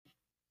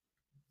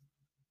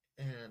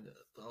And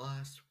the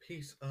last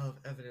piece of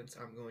evidence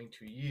I'm going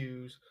to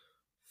use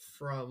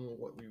from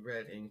what we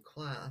read in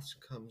class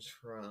comes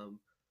from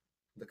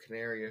the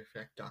Canary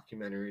Effect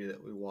documentary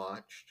that we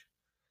watched.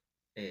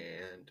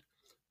 And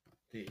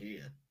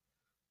the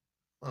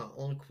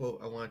only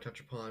quote I want to touch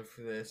upon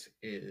for this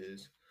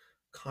is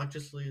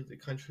consciously, the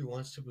country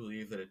wants to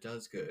believe that it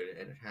does good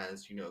and it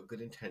has,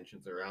 good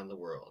intentions around the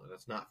world, and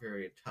it's not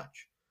very in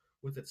touch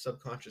with its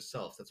subconscious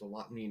self that's a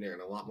lot meaner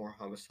and a lot more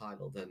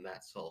homicidal than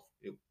that self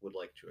it would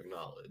like to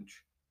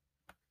acknowledge.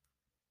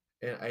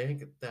 And I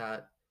think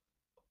that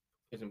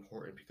is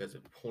important because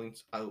it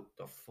points out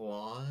the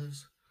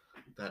flaws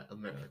that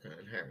America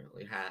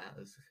inherently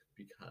has,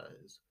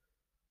 because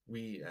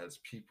we as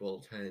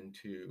people tend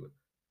to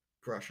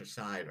brush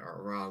aside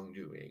our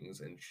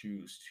wrongdoings and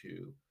choose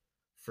to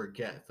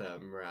forget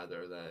them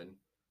rather than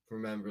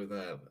remember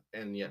them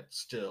and yet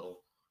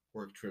still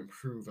work to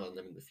improve on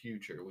them in the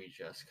future. We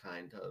just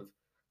kind of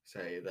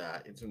say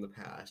that it's in the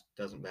past,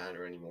 doesn't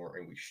matter anymore,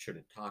 and we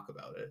shouldn't talk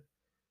about it,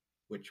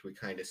 which we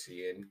kind of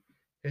see in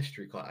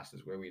history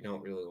classes where we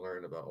don't really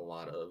learn about a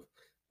lot of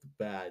the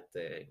bad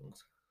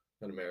things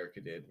that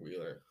America did.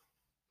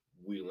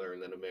 We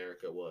learn that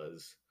America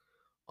was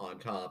on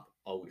top,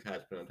 always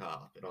has been on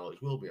top, and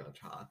always will be on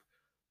top.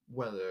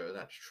 Whether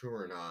that's true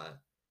or not,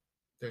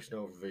 there's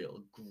no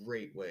real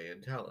great way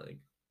in telling.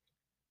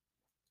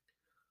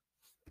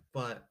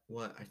 But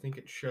what I think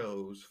it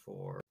shows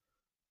for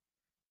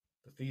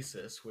the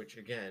thesis, which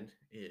again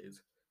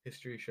is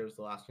history shows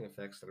the lasting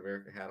effects that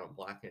America had on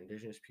Black and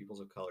Indigenous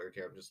peoples of color,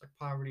 damages like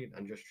poverty and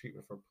unjust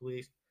treatment from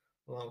police,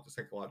 along with the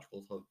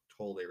psychological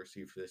toll they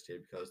receive to this day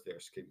because of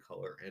their skin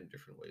color and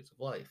different ways of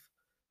life.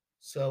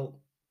 So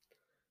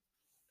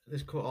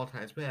this quote all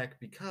ties back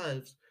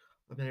because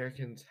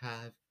Americans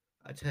have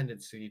a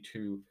tendency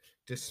to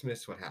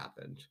dismiss what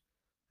happened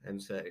and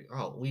say,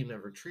 oh, we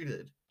never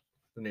treated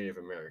the Native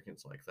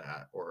Americans like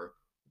that, or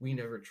we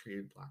never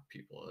treated Black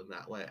people in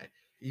that way,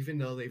 even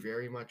though they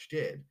very much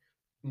did.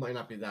 Might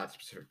not be that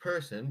specific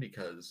person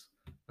because,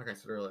 like I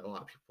said earlier, a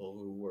lot of people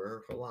who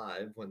were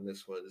alive when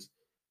this was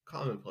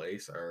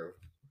commonplace are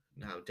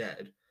now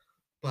dead,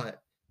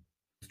 but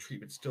the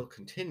treatment still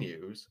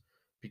continues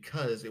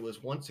because it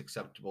was once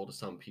acceptable to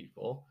some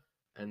people,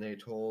 and they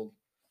told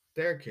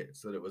their kids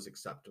that it was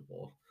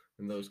acceptable,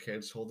 and those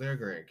kids told their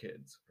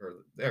grandkids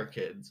or their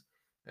kids,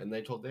 and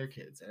they told their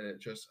kids, and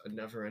it's just a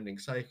never-ending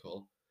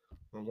cycle.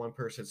 When one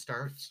person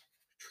starts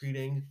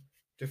treating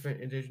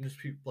different indigenous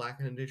people, Black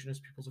and indigenous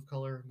peoples of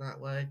color in that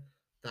way,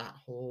 that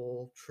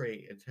whole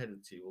trait and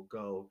tendency will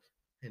go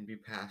and be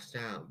passed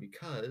down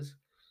because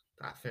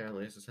that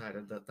family has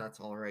decided that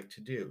that's all right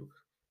to do,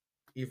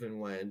 even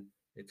when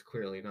it's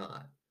clearly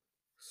not.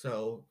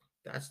 So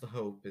that's the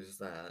hope, is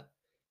that,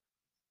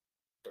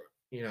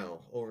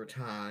 over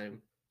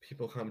time,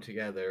 people come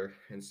together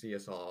and see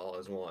us all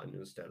as one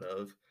instead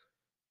of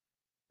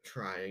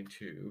trying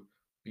to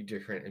be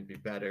different and be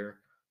better.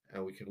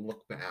 And we can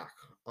look back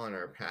on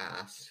our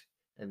past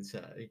and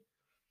say,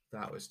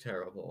 that was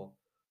terrible.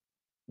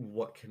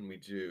 What can we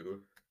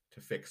do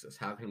to fix this?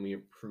 How can we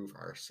improve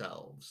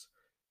ourselves?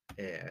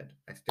 And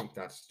I think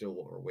that's still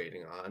what we're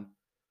waiting on,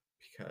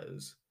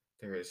 because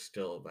there is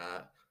still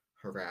that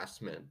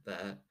harassment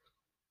that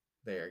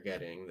they are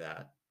getting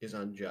that is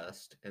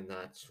unjust, and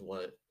that's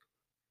what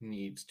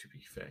needs to be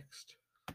fixed.